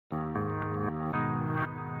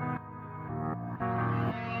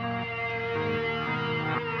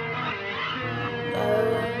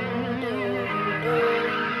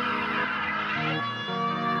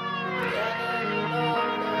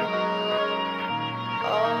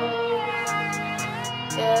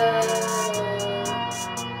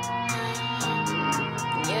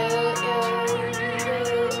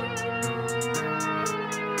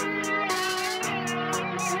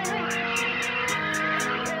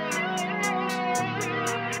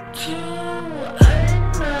to earn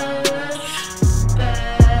my respect.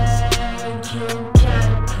 You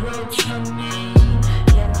can't approach me,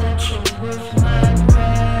 yet that you're worth my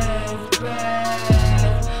breath.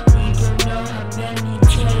 We don't know how many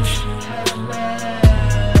days we have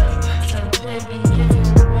left, so baby, if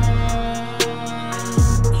you want,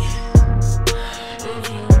 if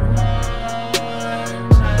you want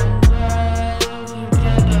my love, you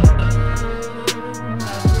gotta earn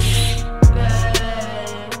my respect.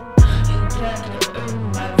 You gotta earn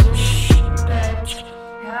my respect.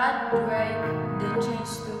 Heartbreak, they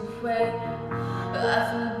changed the way I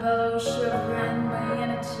feel about shivering my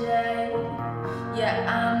energy. Yeah,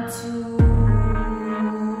 I'm too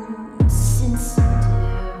sensitive.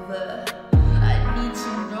 I need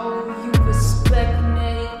to know you respect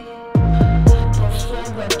me before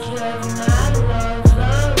I give my love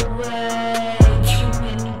away. Too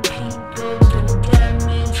many people been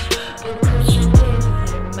damaged because you gave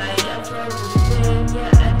them my everything.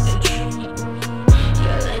 Yeah, and they treat me,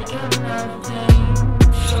 yeah, like I'm nothing.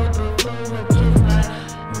 So before I give my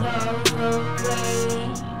love away,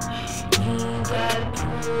 you gotta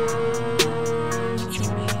prove to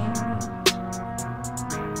me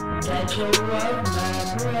that you're worth my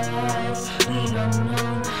breath. We don't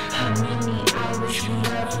know how many hours we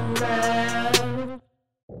have left.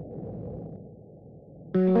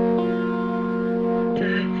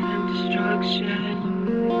 Death and destruction.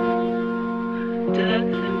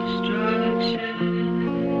 Death and destruction.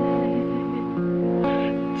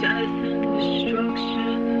 Death and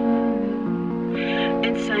destruction.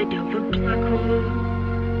 Inside of a black hole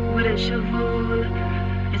with a shovel.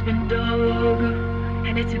 It's been dug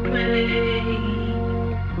and it's a grave.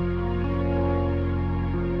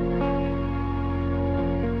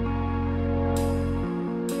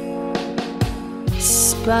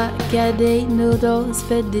 Spaghetti noodles,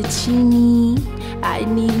 fettuccine. I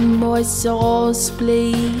need more sauce,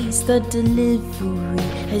 please. The delivery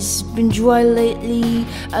has been dry lately.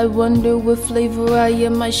 I wonder what flavor I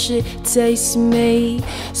am. My shit tastes me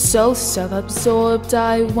so self-absorbed.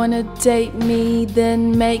 I wanna date me,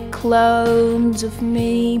 then make clones of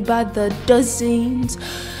me by the dozens.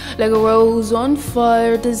 Like a rose on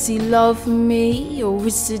fire, does he love me? Or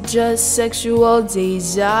is it just sexual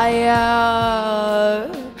desire?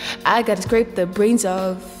 I gotta scrape the brains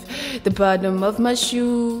off the bottom of my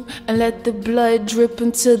shoe and let the blood drip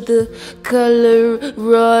until the color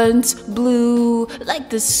runs blue. Like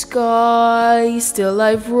the sky, still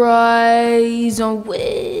I rise. On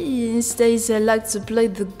Wednesdays I like to play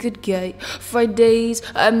the good guy. Fridays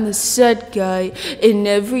I'm the sad guy. And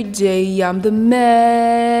every day I'm the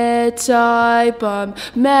mad type. I'm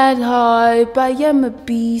mad hype. I am a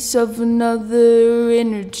piece of another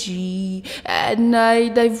energy. At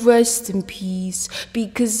night I rest in peace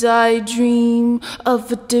because I dream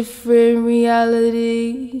of a different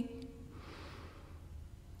reality.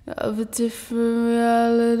 Of a different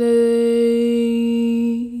reality.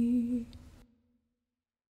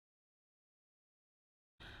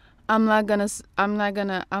 I'm not gonna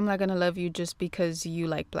love you just because you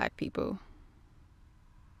like black people.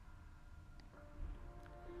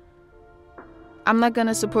 I'm not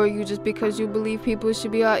gonna support you just because you believe people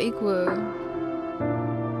should be all equal.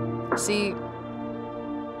 See,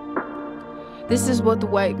 this is what the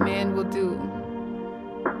white man will do.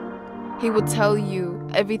 He will tell you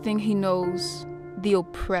everything he knows the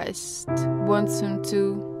oppressed wants him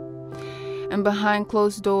to. And behind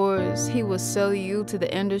closed doors, he will sell you to the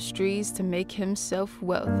industries to make himself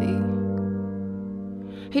wealthy.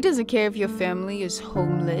 He doesn't care if your family is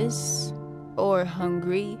homeless or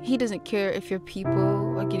hungry. He doesn't care if your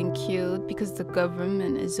people are getting killed because the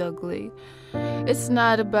government is ugly. It's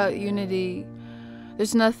not about unity.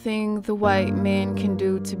 There's nothing the white man can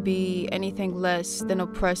do to be anything less than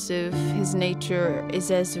oppressive. His nature is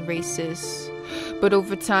as racist. But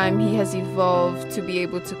over time, he has evolved to be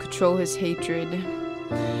able to control his hatred.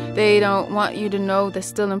 They don't want you to know that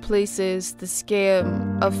still in places, the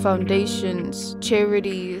scam of foundations,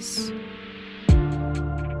 charities,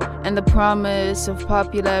 and the promise of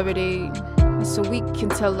popularity. So we can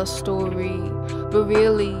tell a story, but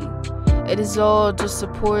really, it is all just a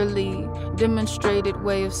poorly demonstrated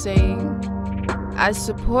way of saying, I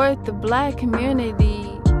support the black community,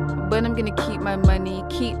 but I'm gonna keep my money,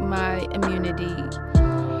 keep my immunity.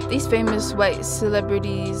 These famous white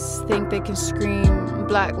celebrities think they can scream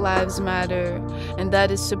Black Lives Matter, and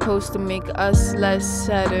that is supposed to make us less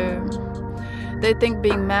sadder. They think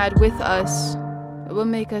being mad with us will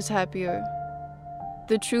make us happier.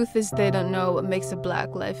 The truth is they don't know what makes a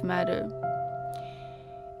black life matter.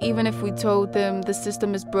 Even if we told them the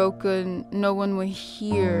system is broken, no one will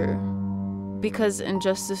hear. Because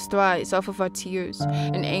injustice thrives off of our tears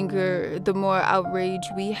and anger. The more outrage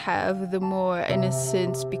we have, the more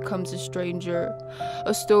innocence becomes a stranger.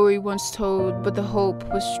 A story once told, but the hope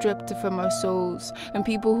was stripped from our souls. And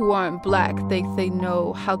people who aren't black think they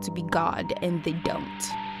know how to be God, and they don't.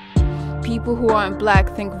 People who aren't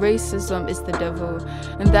black think racism is the devil,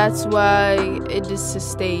 and that's why it is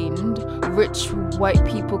sustained. Rich white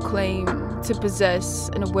people claim to possess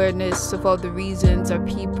an awareness of all the reasons our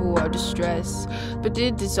people are distressed, but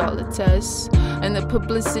it is all a test, and the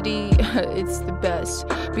publicity, it's the best,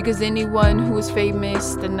 because anyone who is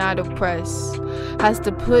famous and not oppressed has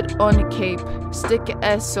to put on a cape, stick an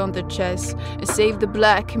S on their chest, and save the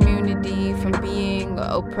black community from being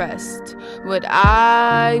oppressed. What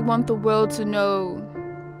I want the world to know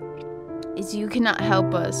is you cannot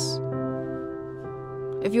help us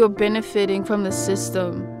if you are benefiting from the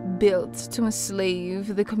system built to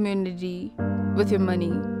enslave the community with your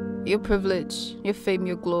money, your privilege, your fame,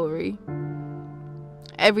 your glory.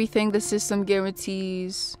 Everything the system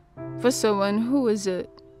guarantees for someone who is a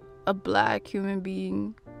black human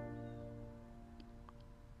being.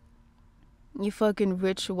 You fucking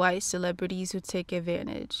rich white celebrities who take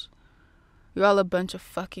advantage. You're all a bunch of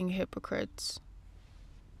fucking hypocrites.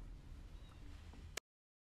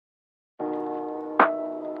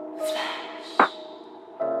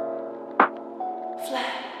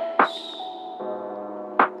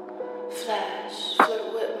 Flash,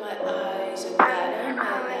 flirt with my eyes and batter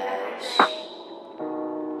my lash.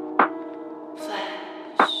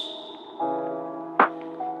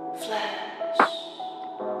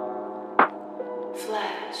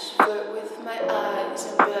 Flash, flirt with my eyes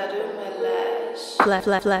and batter my lash.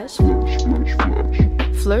 Flash.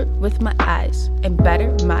 Flirt with my eyes and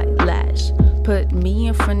batter my lash. Put me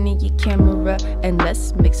in front of your camera and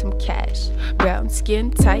let's make some cash. Brown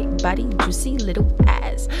skin, tight body, juicy little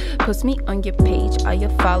ass. Post me on your page, all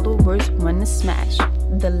your followers wanna smash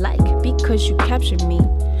the like because you captured me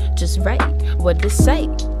just right. What to say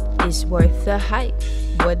is worth the hype.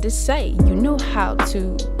 What to say, you know how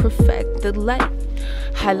to perfect the light.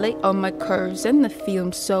 Highlight all my curves and the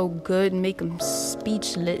film so good, make them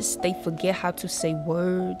speechless. They forget how to say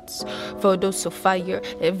words. Photos so fire,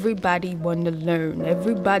 everybody wanna learn.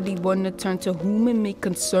 Everybody wanna turn to whom it may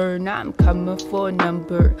concern. I'm coming for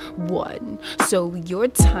number 1. So your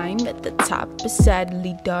time at the top is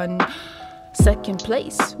sadly done. Second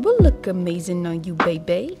place will look amazing on you,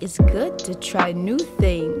 baby. It's good to try new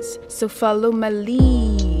things, so follow my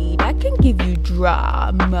lead. I can give you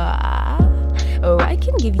drama, or I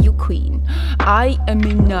can give you queen. I am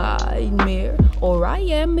a nightmare, or I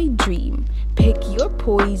am a dream. Pick your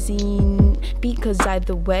poison, because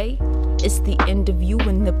either way, it's the end of you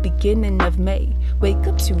and the beginning of May. Wake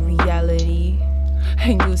up to reality,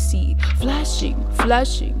 and you'll see flashing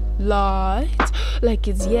lights like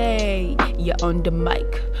it's yay. You're on the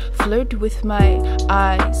mic, flirt with my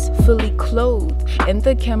eyes, fully clothed, and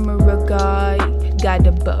the camera guy got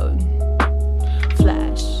a bone.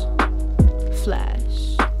 Flash.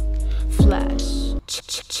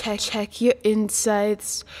 Check your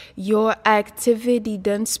insights, your activity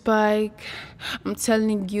done spike. I'm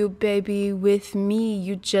telling you, baby, with me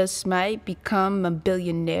you just might become a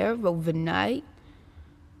billionaire overnight.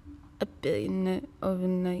 A billionaire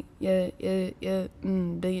overnight, yeah,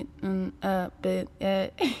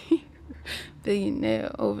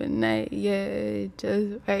 billionaire overnight, yeah,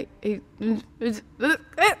 just right.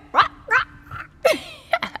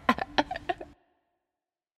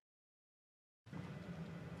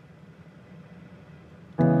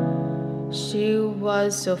 She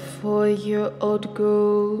was a 4-year-old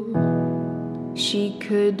girl. She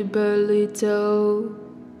could barely tell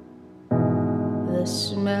the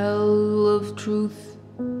smell of truth,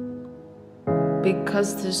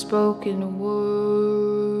 because the spoken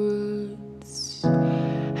words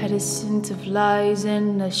had a scent of lies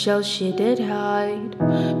and a shell she did hide,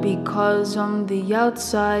 because on the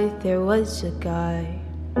outside there was a guy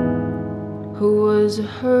who was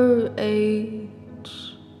her age,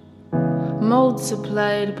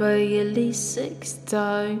 multiplied by at least 6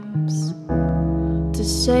 times. To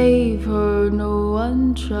save her, no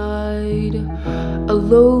one tried.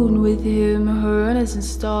 Alone with him, her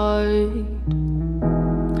innocence died.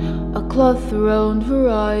 A cloth around her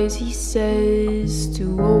eyes, he says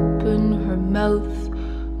to open her mouth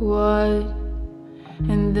wide,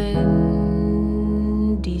 and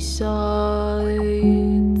then decides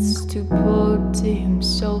to pour to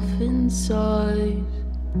himself inside,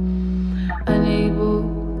 unable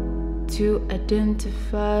to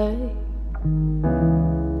identify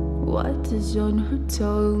what is on her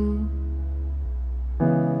tongue.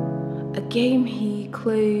 a game he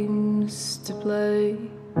claims to play,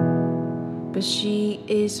 but she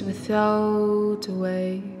is without a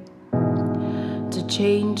way to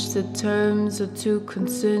change the terms or to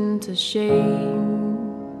consent to shame.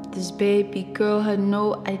 This baby girl had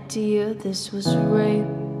no idea this was rape.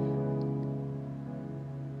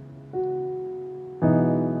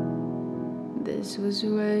 This was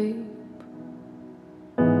rape.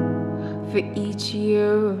 For each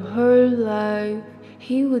year of her life,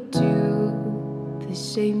 he would do the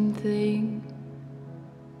same thing.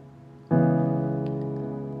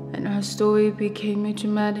 And her story became a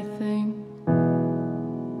dramatic thing.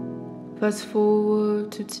 Fast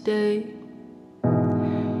forward to today.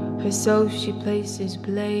 Herself she places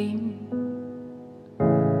blame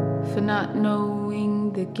for not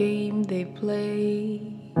knowing the game they play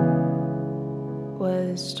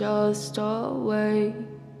was just a way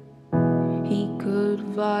he could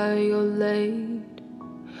violate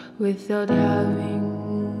without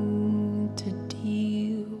having to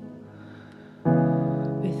deal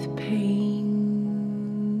with pain.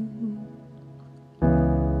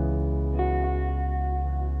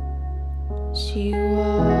 She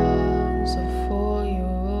was a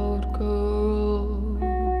 4-year-old girl.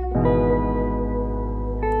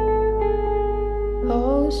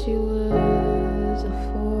 Oh, she was a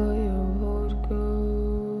 4-year-old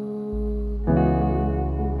girl.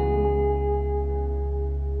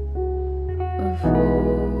 A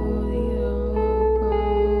 4-year-old girl.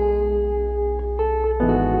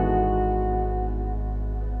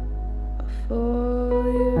 A 4-year-old girl.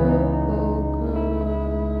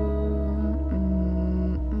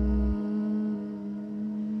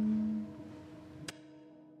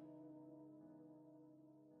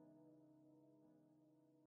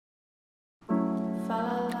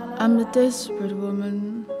 I'm a desperate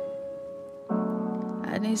woman.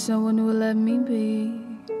 I need someone who will let me be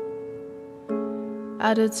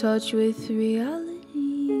out of touch with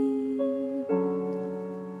reality.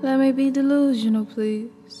 Let me be delusional,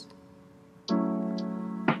 please.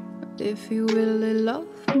 If you really love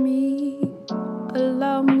me,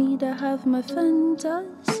 allow me to have my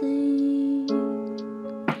fantasy.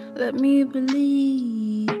 Let me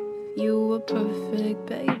believe you were perfect,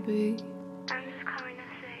 baby.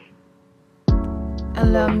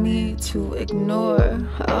 Allow me to ignore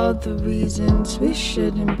all the reasons we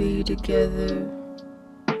shouldn't be together.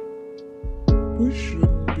 We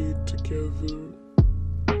shouldn't be together.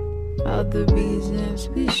 All the reasons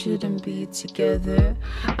we shouldn't be together.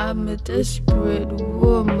 I'm a desperate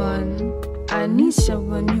woman. I need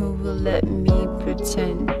someone who will let me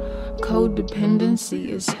pretend codependency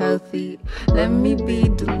is healthy. Let me be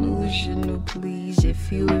delusional, please.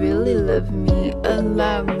 If you really love me,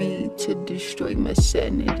 allow me to destroy my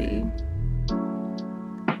sanity.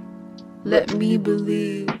 Let me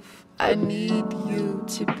believe I need you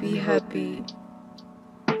to be happy.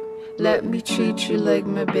 Let me treat you like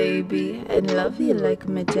my baby and love you like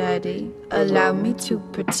my daddy. Allow me to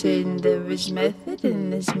pretend there is method in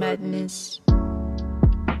this madness.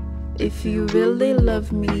 If you really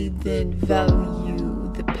love me, then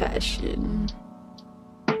value the passion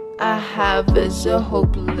I have as a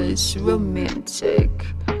hopeless romantic.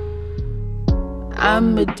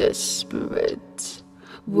 I'm a desperate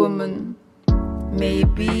woman.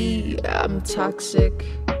 Maybe I'm toxic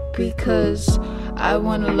because I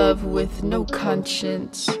want to love with no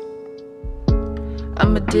conscience.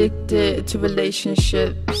 I'm addicted to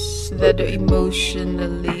relationships that are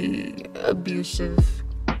emotionally abusive.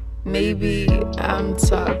 Maybe I'm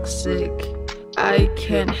toxic, I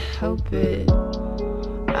can't help it.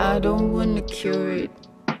 I don't want to cure it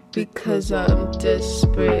because I'm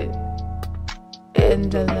desperate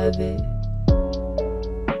and I love it.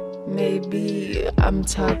 Maybe I'm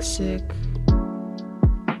toxic.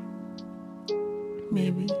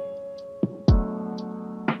 Maybe.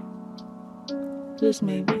 Just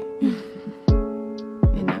maybe.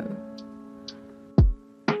 You know.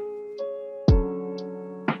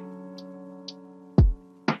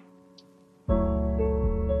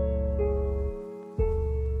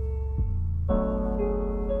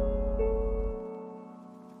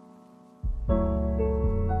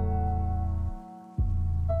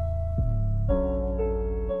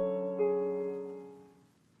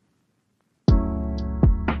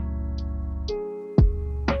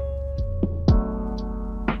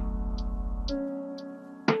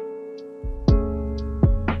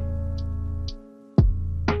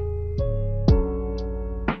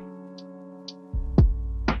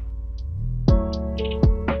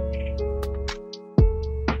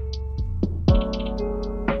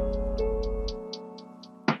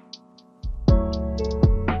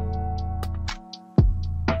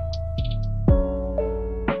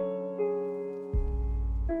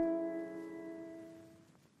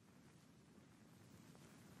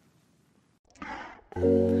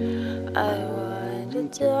 I wanna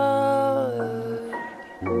die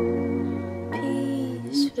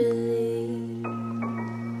peacefully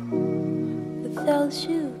without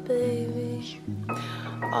you, baby.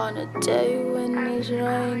 On a day when it's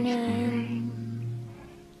raining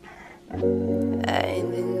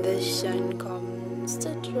and then the sun comes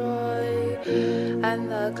to dry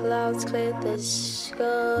and the clouds clear the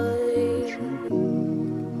sky.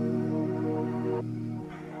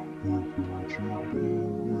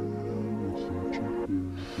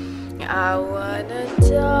 I wanna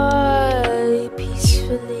die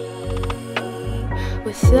peacefully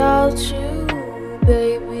without you,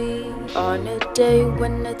 baby. On a day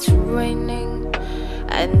when it's raining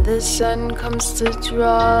and the sun comes to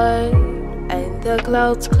dry and the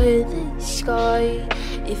clouds clear the sky.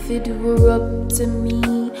 If it were up to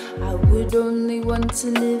me, I would only want to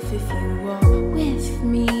live if you are with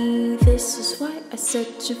me. This is why I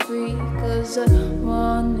set you free, 'cause I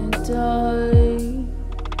wanna die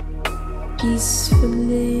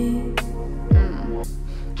peacefully.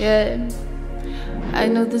 Yeah, I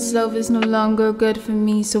know this love is no longer good for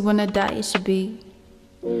me, so when I die it should be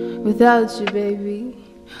without you, baby.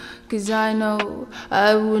 'Cause I know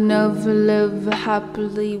I will never live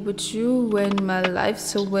happily with you in my life,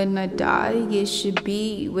 so when I die it should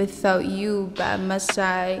be without you by my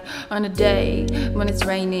side. On a day when it's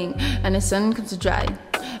raining and the sun comes to dry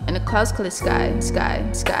and the clouds clear sky.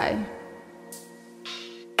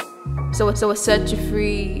 So I set you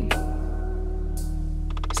free.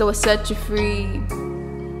 So I set you free.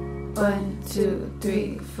 1, 2,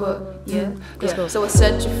 3, 4, yeah. So I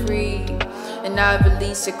set you free, and I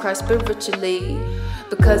release your cry spiritually,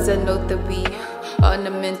 because I know that we are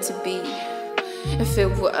not meant to be. If it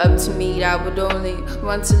were up to me, I would only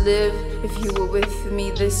want to live if you were with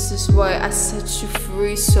me. This is why I set you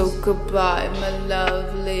free. So goodbye, my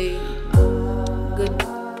lovely. Goodbye.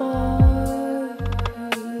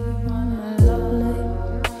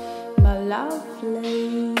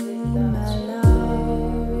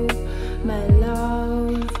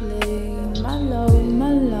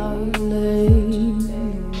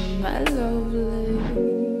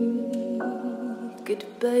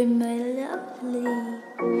 Goodbye, my lovely.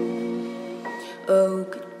 Oh,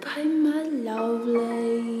 goodbye, my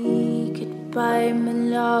lovely. Goodbye, my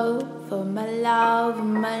love. Oh, my love,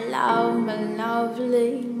 my love, my lovely.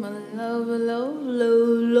 My love, love,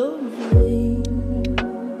 love, lovely.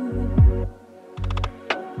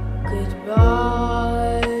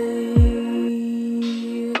 Goodbye.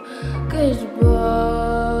 Goodbye.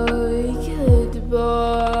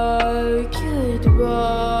 Goodbye.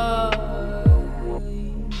 Goodbye.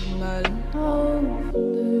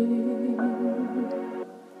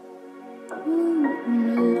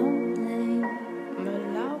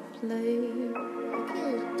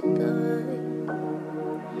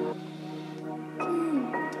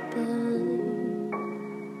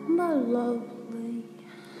 Lovely.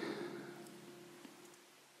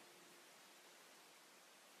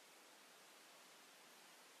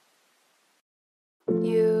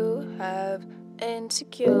 You have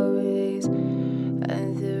insecurities,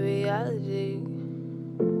 and the reality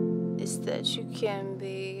is that you can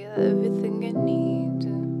be everything you need.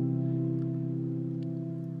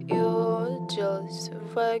 You're just a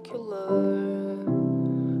regular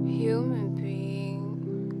human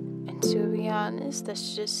being, and to be honest,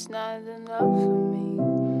 that's just not enough for me.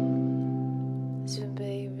 So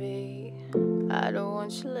baby, I don't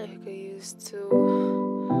want you like I used to.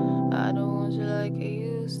 I don't want you like I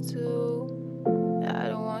used to. I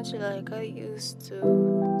don't want you like I used to.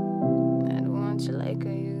 I don't want you like I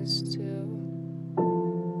used to.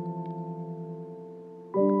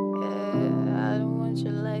 Yeah, I don't want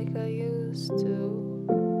you like I used to.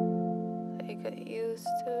 Like I used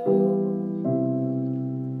to.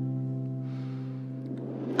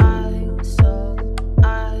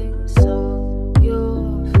 I saw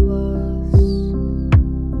your flaws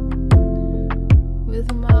with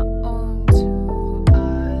my own 2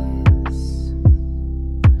 eyes.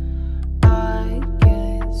 I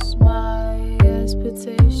guess my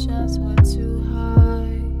expectations were too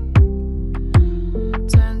high.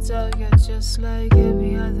 Turns out you're just like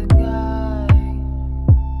every other guy.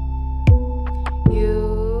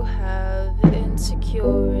 You have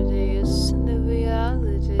insecurities, and the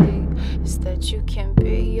reality is that you can't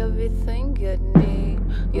be everything you need.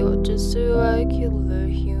 You're just a regular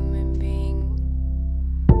human being,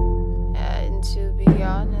 and to be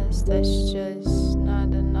honest, that's just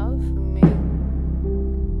not enough for me.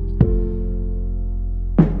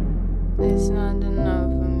 It's not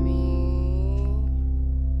enough for me.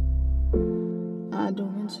 I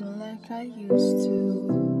don't want you like I used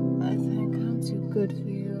to. I think I'm too good for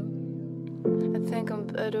you. I think I'm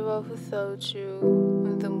better off without you.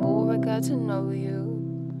 And the more I got to know you,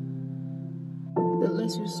 the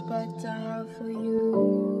less respect I have for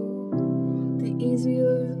you, the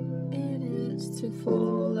easier it is to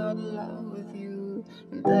fall out of love with you.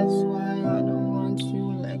 And that's why I don't want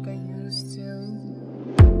you like I used to.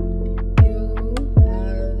 You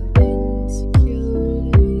have insecurities,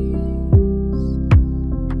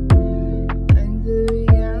 and the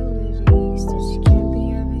reality is that you can't be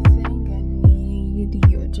everything I need.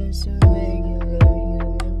 You're just a regular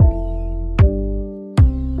human being.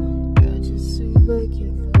 You're just a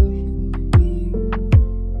regular human being.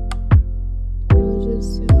 You're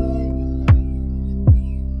just a regular human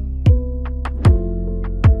being.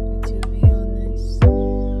 And to be honest,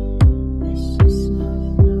 that's just not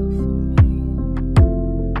enough for me.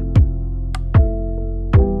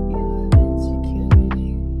 You have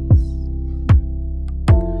insecurities,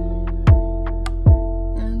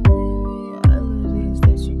 and the reality is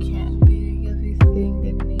that you can't be everything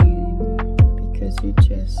they need because you're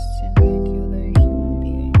just a regular human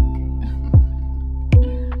being.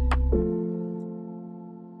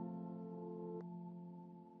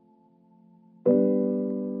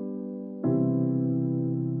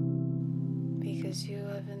 Because you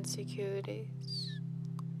have insecurities.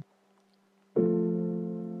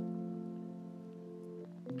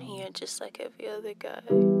 You're just like every other guy.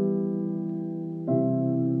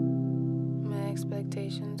 My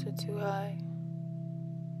expectations are too high.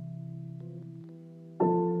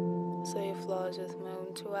 So your flaws with my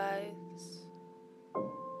own two eyes.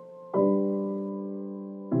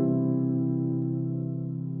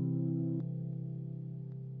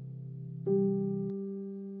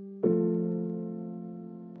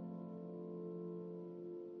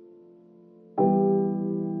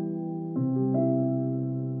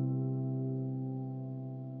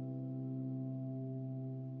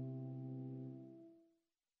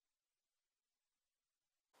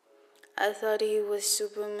 I thought he was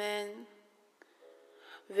Superman.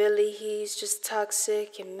 Really, he's just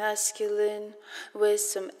toxic and masculine with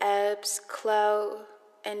some abs, clout,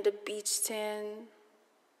 and a beach tan.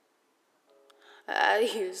 I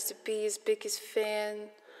used to be his biggest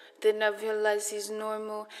fan. Then I realized he's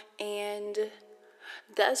normal, and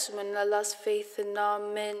that's when I lost faith in all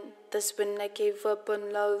men. That's when I gave up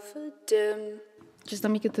on love for them. Just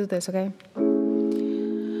let me get through this, okay?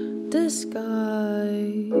 Disguised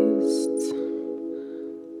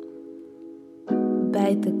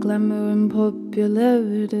by the glamour and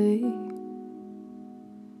popularity,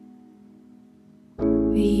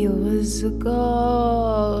 he was a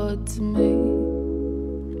god to me.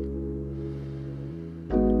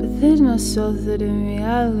 But then I saw that in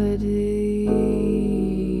reality,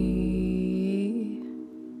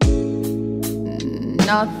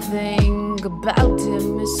 nothing about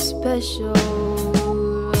him is special.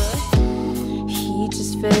 He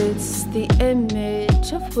just fits the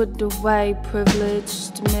image of what the white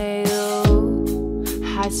privileged male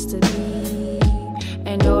has to be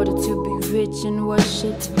in order to be rich and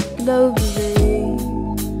worshipped globally.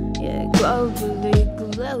 Yeah, globally.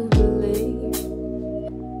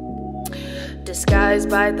 Disguised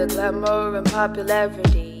by the glamour and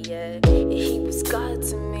popularity, yeah, he was God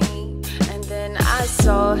to me. And then I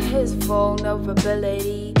saw his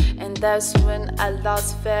vulnerability, and that's when I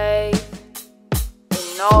lost faith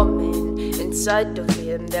in all men. Inside of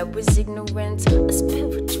him there was ignorance, a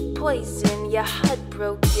spiritual poison. Yeah,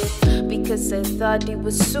 heartbroken because I thought he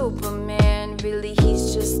was Superman. Really,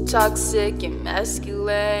 he's just toxic and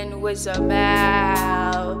masculine with some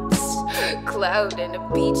abs, cloud, and a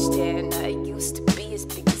beach tan. I used to be his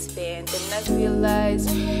biggest fan. Then I realized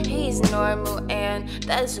he's normal, and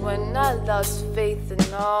that's when I lost faith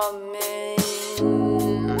in all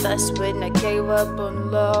men. That's when I gave up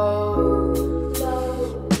on love.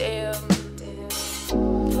 Damn.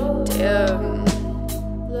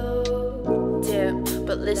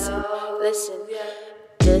 But listen.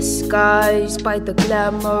 Disguised by the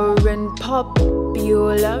glamour and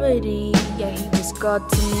popularity, yeah, he was God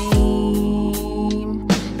to me.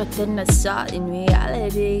 But then I saw in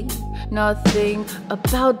reality, nothing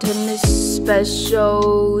about him is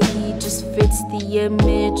special. He just fits the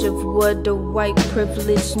image of what a white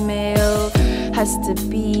privileged male has to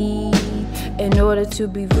be in order to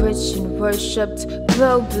be rich and worshipped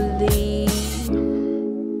globally.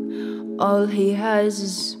 All he has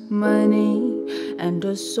is money and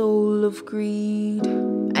a soul of greed.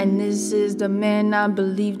 And this is the man I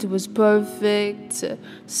believed was perfect.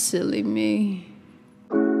 Silly me.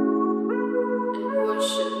 And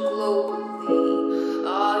worship globally.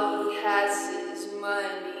 All he has is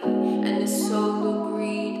money and a soul of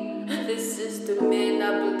greed. This is the man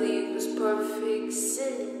I believed was perfect.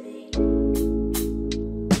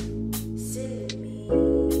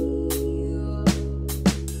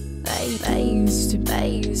 I used to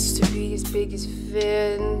be his biggest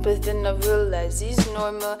fan, but then I realized he's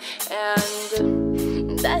normal,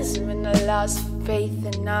 and that's when I lost faith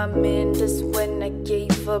in our man. That's when I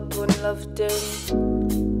gave up on love. Damn.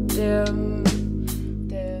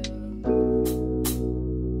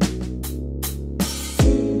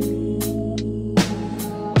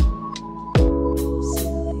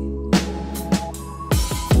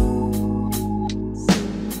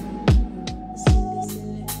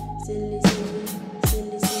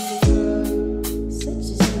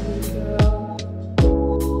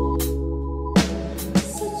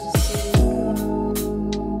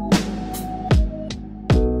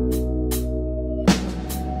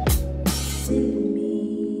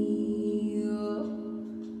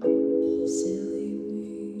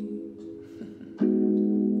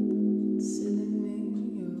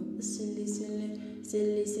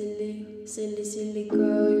 Silly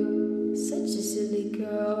girl, such a silly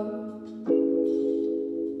girl,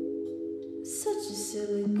 such a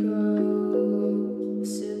silly girl,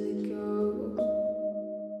 silly girl.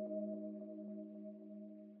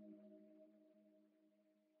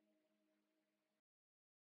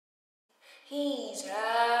 He's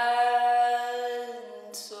handsome,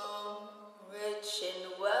 rich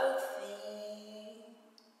and wealthy.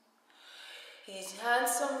 He's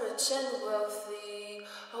handsome, rich and wealthy.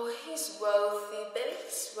 Oh, he's wealthy, baby,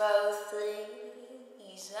 he's wealthy.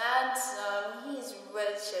 He's handsome, he's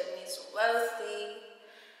rich, and he's wealthy.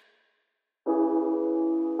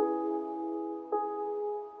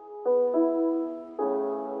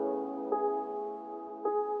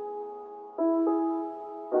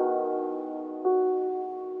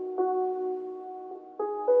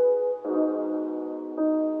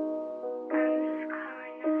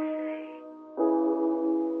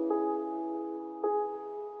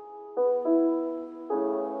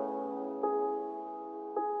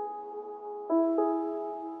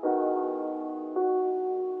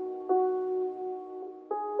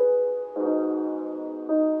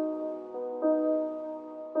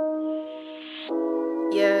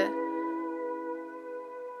 Yeah,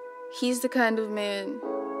 he's the kind of man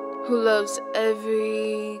who loves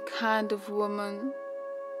every kind of woman,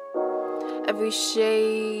 every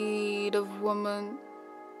shade of woman.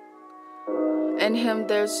 In him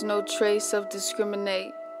there's no trace of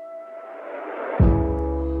discriminate.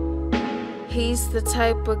 He's the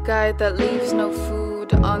type of guy that leaves no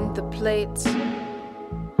food on the plate.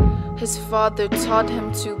 His father taught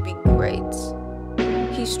him to be great.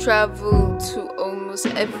 He's traveled to almost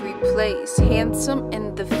every place, handsome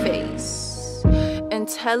in the face,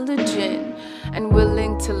 intelligent and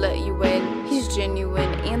willing to let you in. He's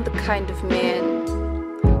genuine and the kind of man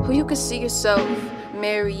who you could see yourself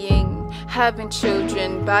marrying, having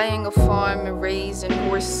children, buying a farm and raising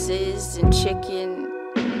horses and chicken.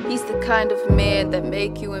 He's the kind of man that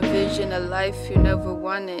make you envision a life you never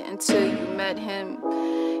wanted until you met him.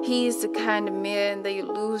 He's the kind of man that you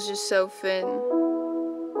lose yourself in.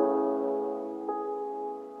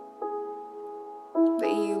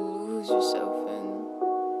 Yourself in.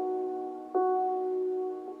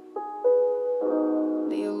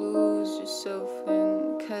 That you lose yourself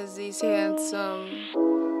in, 'cause he's handsome,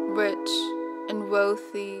 rich, and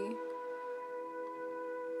wealthy.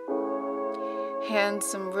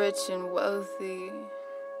 Handsome, rich, and wealthy.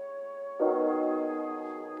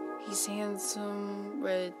 He's handsome,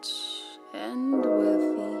 rich, and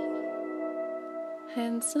wealthy.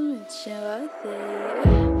 Handsome, rich, and wealthy.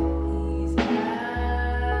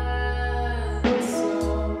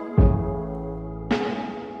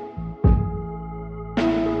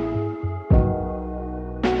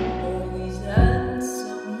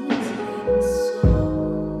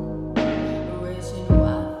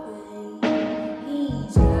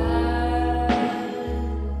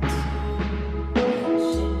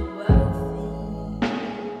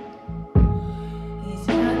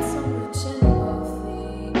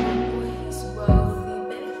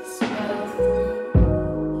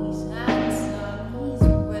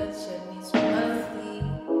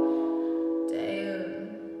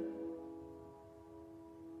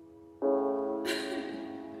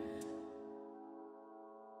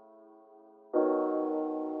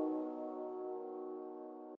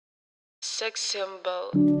 Sex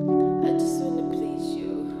symbol. I just wanna please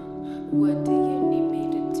you. What do you need me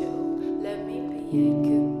to do? Let me be a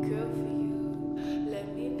good girl for you. Let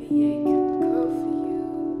me be a good girl for you.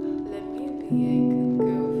 Let me be a good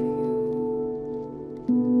girl for you.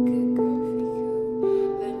 Good girl for you.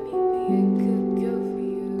 Let me be a good girl for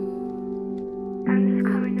you. I'm just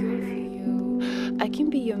coming to see you. I can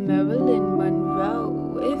be your Marilyn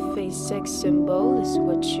Monroe if a sex symbol is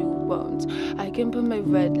what you want. I can can put my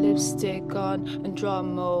red lipstick on and draw a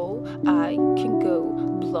mole. I can go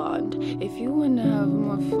blonde. If you wanna have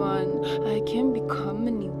more fun, I can become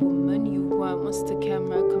any woman you want once the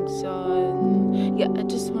camera comes on. Yeah, I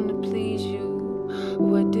just wanna please you.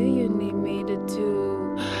 What do you need me to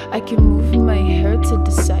do? I can move my hair to the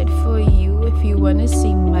side for you. If you wanna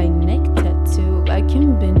see my neck tattoo, I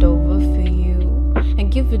can bend over for you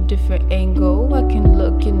and give a different angle. I can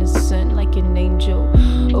look innocent like an angel.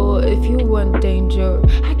 Or if you want danger,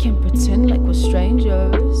 I can pretend like we're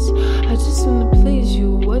strangers. I just wanna please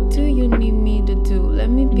you. What do you need me to do? Let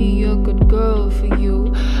me be your good girl for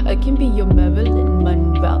you. I can be your Marilyn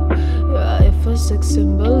Monroe. If a sex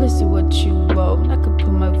symbol is what you want, I could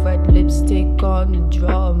put my red lipstick on and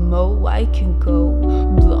draw a mole. I can go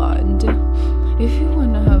blonde. If you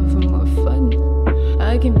wanna have more fun,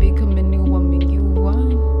 I can become any woman you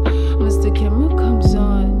want. Once the camera comes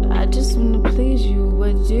on, I just wanna please you.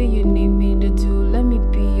 What do you need me to do? Let me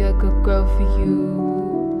be a good girl for you.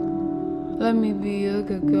 Let me be a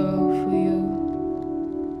good girl for you.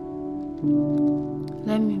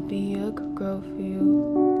 Let me be a good girl for you.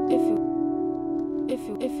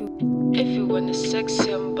 If you want a sex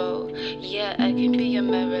symbol, yeah, I can be your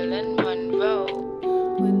Marilyn Monroe.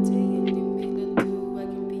 What do you need me to do? I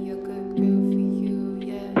can be a good girl for you,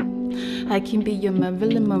 yeah. I can be your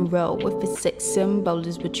Marilyn Monroe. If a sex symbol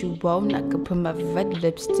is what you want, I can put my red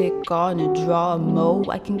lipstick on and draw a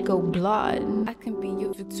mole. I can go blonde. I can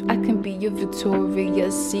be your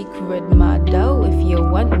Victoria's Secret model. If you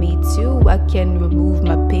want me to, I can remove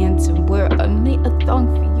my pants and wear only a thong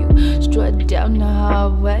for you. Strut down the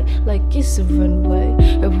hallway like it's a runway.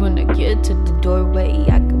 And when I get to the doorway,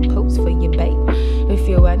 I can pose for you, babe. If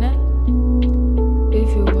you wanna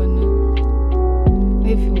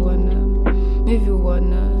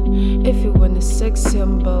sex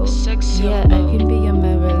symbol, yeah, I can be your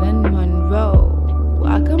Marilyn Monroe.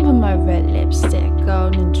 I can put my red lipstick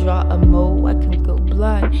on and draw a mole. I can go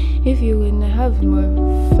blind. If you wanna have more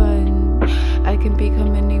fun, I can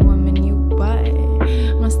become any woman you want.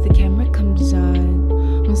 Once the camera comes on,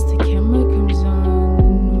 once the camera comes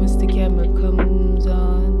on, once the camera comes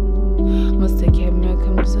on, once the camera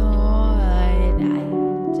comes on, I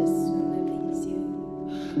just wanna please you.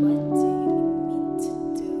 What do you need me to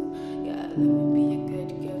do? Yeah, let me be a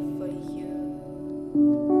good girl for you. A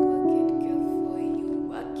good girl for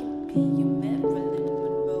you. I can be your Marilyn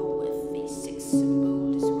Monroe. If a sex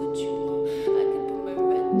symbol is what you want, I can put my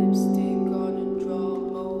red lipstick on and draw a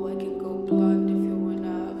mole. I can go blonde if you wanna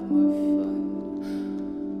have more fun.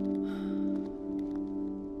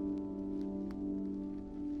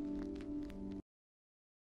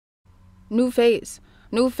 New phase.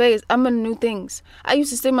 I'm into new things. I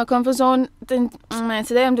used to stay in my comfort zone. Man,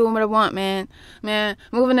 today I'm doing what I want, man.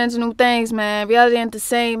 Moving into new things, man. Reality ain't the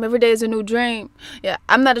same. Every day is a new dream. Yeah,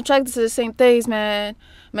 I'm not attracted to the same things, man.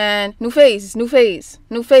 New phase,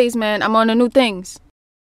 man. I'm on the new things.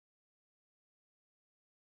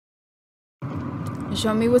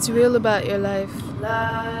 Show me what's real about your life.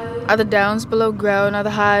 Are the downs below ground? Are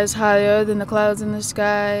the highs higher than the clouds in the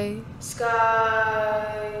sky?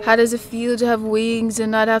 How does it feel to have wings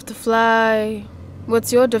and not have to fly?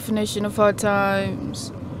 What's your definition of hard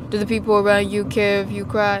times? Do the people around you care if you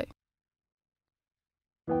cry?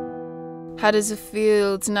 How does it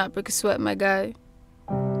feel to not break a sweat, my guy?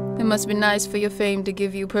 It must be nice for your fame to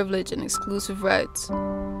give you privilege and exclusive rights.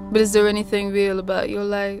 But is there anything real about your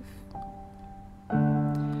life?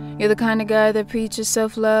 You're the kind of guy that preaches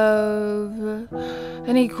self-love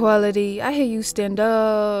and equality. I hear you stand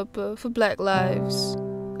up for black lives.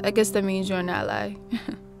 I guess that means you're an ally.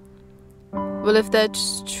 Well, if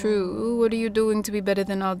that's true, what are you doing to be better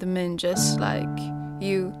than all the men just like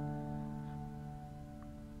you?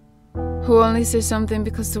 Who only say something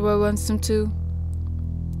because the world wants them to?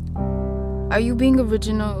 Are you being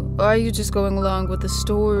original, or are you just going along with a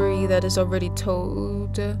story that is already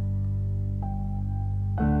told? You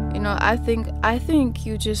know, I think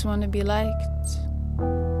you just want to be liked.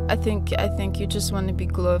 I think you just want to be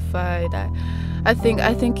glorified. I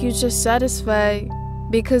think you're just satisfied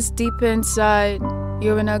because deep inside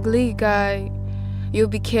you're an ugly guy. You'll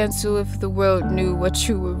be canceled if the world knew what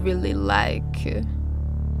you were really like.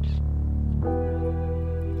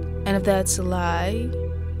 And if that's a lie,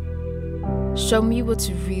 show me what's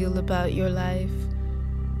real about your life.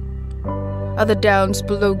 Are the downs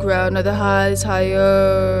below ground? Are the highs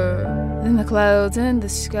higher than the clouds in the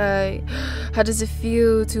sky? How does it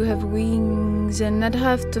feel to have wings and not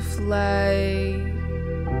have to fly?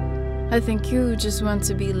 I think you just want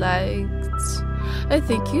to be liked. I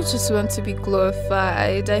think you just want to be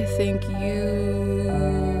glorified. I think you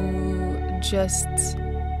just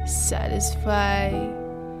satisfied,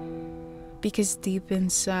 because deep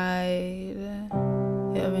inside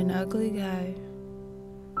you're an ugly guy.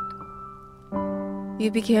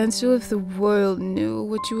 You'd be cancer if the world knew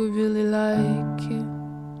what you were really like.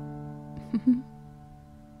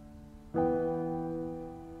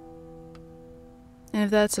 And if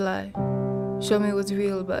that's a lie, show me what's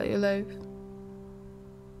real about your life.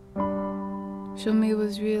 Show me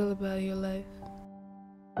what's real about your life.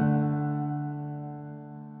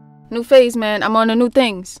 New phase, man. I'm on to new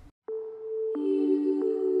things.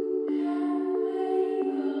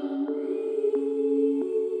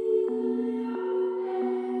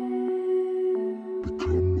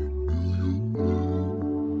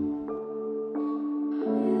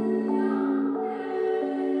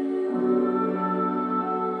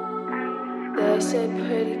 They say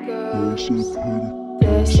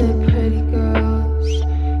pretty girls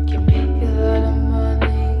can make a lot of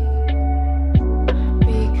money,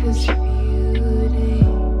 because beauty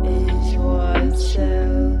is what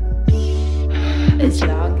sells. As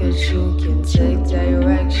long as you can take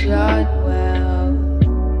direction well,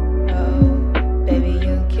 oh, baby,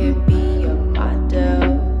 you can be a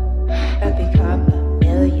model and become a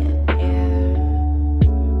millionaire.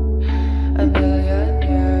 A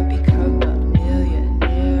millionaire, become a millionaire.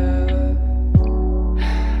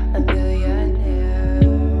 A millionaire.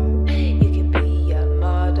 You can be a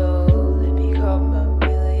model and become a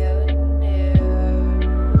millionaire.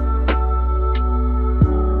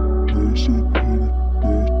 There's some pretty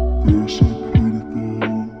girls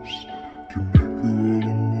can make a lot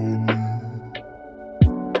of money,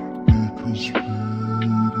 because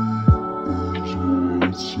beauty is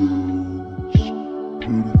what sells.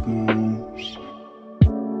 Pretty girls.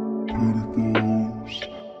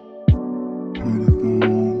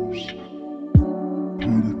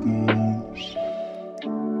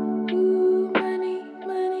 Ooh, money,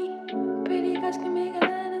 money. Pretty girls can make a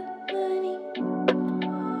lot of money.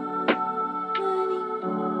 Money.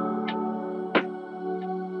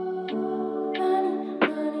 Money,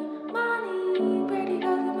 money, money. Pretty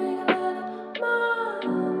girls can make a lot of money.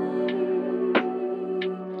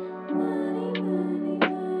 Money, money,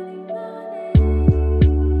 money, money.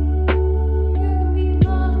 You can be a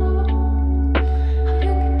model.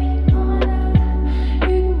 You can be a model.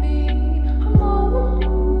 You can be a model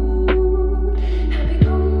and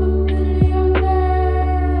become a millionaire. Oh, baby,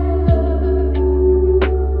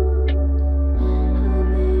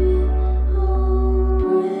 oh,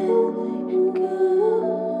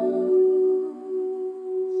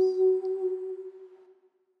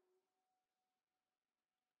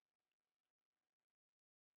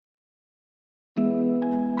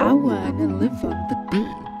 I wanna live on the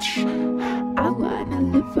beach. I wanna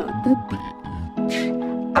live on the beach.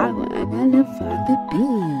 I wanna live on the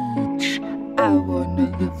beach. I wanna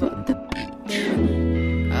live on the beach.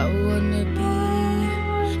 I wanna be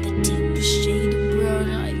the deepest shade of brown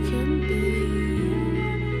I can be.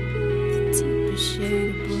 The deepest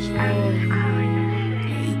shade of brown I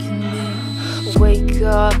can be. wake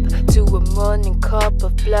up to a morning cup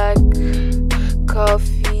of black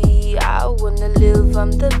coffee. I wanna live on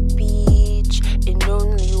the beach in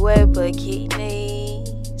only wear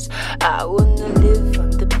bikinis. I wanna live on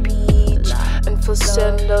the beach and feel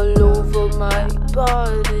sand all over my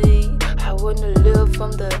body. I wanna live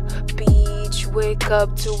on the beach, wake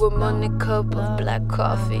up to a morning cup of black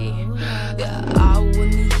coffee. Yeah, I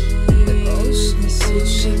wanna hear the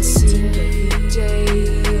ocean sing every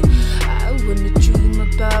day. I wanna dream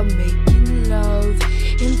about making love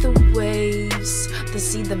in the waves, to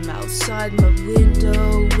see them outside my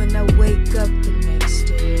window when I wake up the next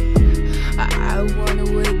day. I wanna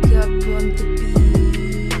wake up on the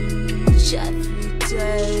beach every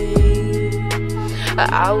day.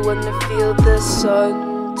 I wanna feel the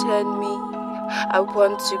sun tan me. I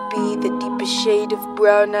want to be the deepest shade of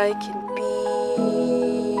brown I can be.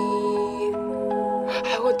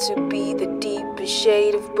 I want to be the deepest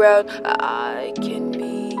shade of brown I can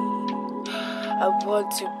be. I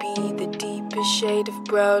want to be the deepest shade of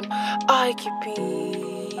brown I can be.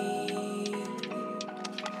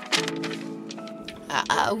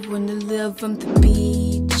 I wanna live on the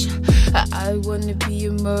beach. I wanna be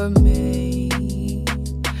a mermaid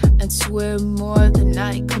and swim more than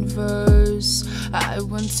I converse. I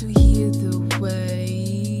want to hear the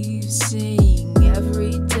waves sing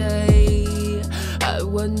every day. I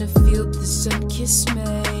wanna feel the sun kiss me.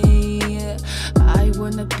 I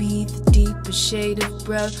wanna be the deepest shade of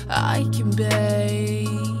brown I can be.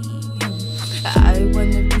 I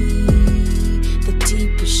wanna be the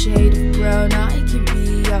deepest shade of brown I can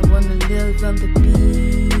be. I wanna live on the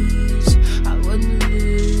beach. I wanna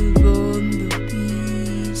live on the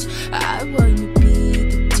beach. wanna be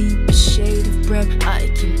the deepest shade of brown I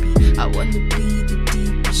can be. I wanna be the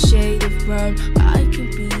deepest shade of brown I can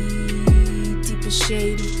be. Deepest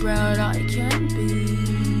shade of brown I can be.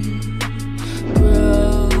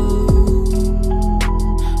 Brown,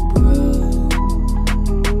 brown,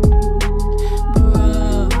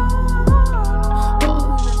 brown.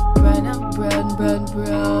 Oh, brown, brown, brown,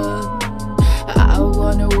 brown. I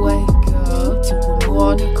wanna wake up to a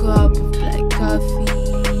morning cup of black coffee.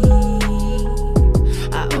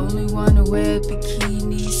 I only wanna wear a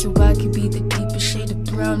bikini so I can be the deepest shade of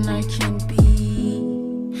brown I can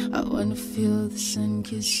be. I wanna feel the sun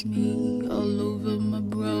kiss me all over my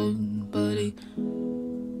brown body.